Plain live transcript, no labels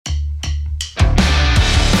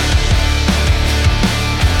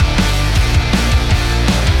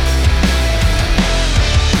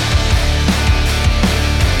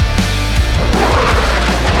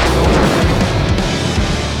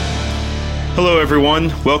Hello,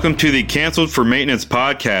 everyone. Welcome to the Canceled for Maintenance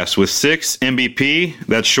podcast with Six MBP,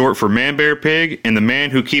 that's short for Man Bear Pig, and the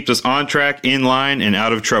man who keeps us on track, in line, and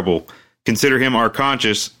out of trouble. Consider him our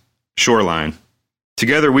conscious Shoreline.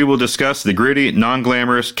 Together, we will discuss the gritty,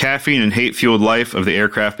 non-glamorous, caffeine and hate-fueled life of the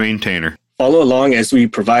aircraft maintainer. Follow along as we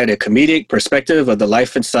provide a comedic perspective of the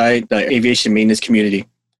life inside the aviation maintenance community.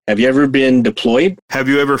 Have you ever been deployed? Have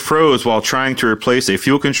you ever froze while trying to replace a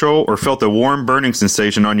fuel control or felt a warm burning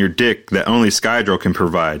sensation on your dick that only Skydrel can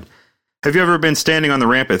provide? Have you ever been standing on the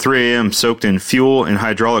ramp at 3 a.m. soaked in fuel and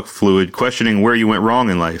hydraulic fluid, questioning where you went wrong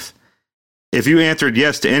in life? If you answered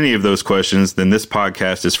yes to any of those questions, then this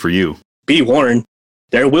podcast is for you. Be warned,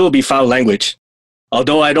 there will be foul language.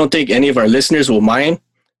 Although I don't think any of our listeners will mind,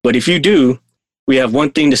 but if you do, we have one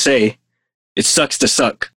thing to say. It sucks to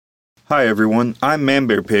suck. Hi everyone, I'm Man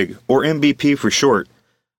Bear Pig, or MBP for short.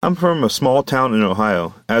 I'm from a small town in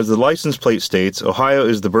Ohio. As the license plate states, Ohio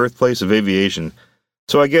is the birthplace of aviation,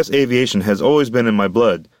 so I guess aviation has always been in my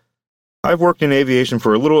blood. I've worked in aviation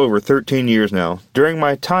for a little over 13 years now. During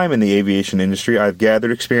my time in the aviation industry, I've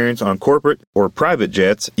gathered experience on corporate or private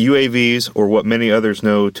jets, UAVs, or what many others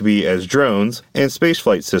know to be as drones, and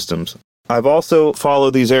spaceflight systems. I've also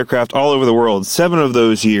followed these aircraft all over the world. 7 of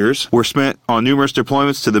those years were spent on numerous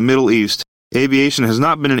deployments to the Middle East. Aviation has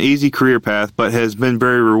not been an easy career path, but has been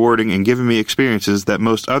very rewarding and given me experiences that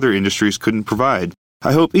most other industries couldn't provide.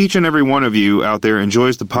 I hope each and every one of you out there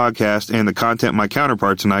enjoys the podcast and the content my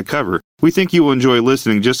counterparts and I cover. We think you will enjoy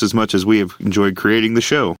listening just as much as we have enjoyed creating the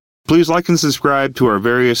show. Please like and subscribe to our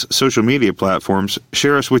various social media platforms,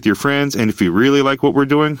 share us with your friends, and if you really like what we're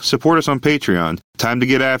doing, support us on Patreon. Time to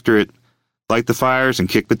get after it. Light the fires and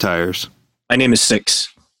kick the tires. My name is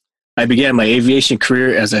Six. I began my aviation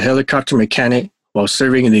career as a helicopter mechanic while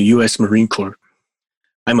serving in the U.S. Marine Corps.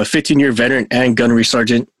 I'm a 15-year veteran and gunnery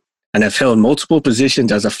sergeant, and have held multiple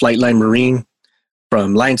positions as a flight line Marine,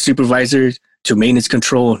 from line supervisor to maintenance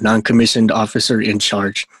control non-commissioned officer in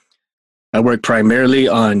charge. I work primarily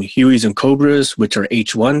on Hueys and Cobras, which are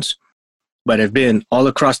H-1s, but have been all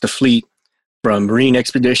across the fleet, from Marine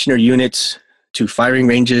Expeditionary units to firing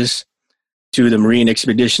ranges, to the Marine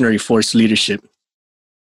Expeditionary Force leadership.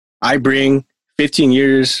 I bring 15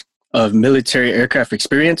 years of military aircraft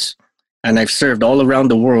experience, and I've served all around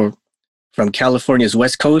the world, from California's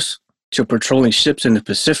West Coast to patrolling ships in the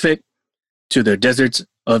Pacific to the deserts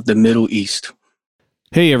of the Middle East.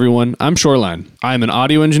 Hey everyone, I'm Shoreline. I'm an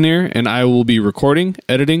audio engineer, and I will be recording,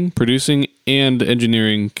 editing, producing, and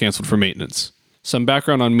engineering Canceled for Maintenance. Some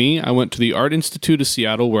background on me: I went to the Art Institute of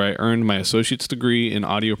Seattle, where I earned my associate's degree in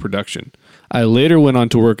audio production. I later went on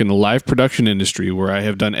to work in the live production industry, where I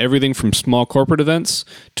have done everything from small corporate events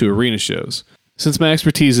to arena shows. Since my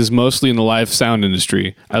expertise is mostly in the live sound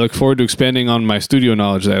industry, I look forward to expanding on my studio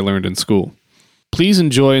knowledge that I learned in school. Please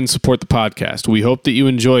enjoy and support the podcast. We hope that you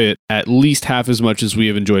enjoy it at least half as much as we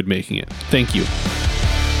have enjoyed making it. Thank you.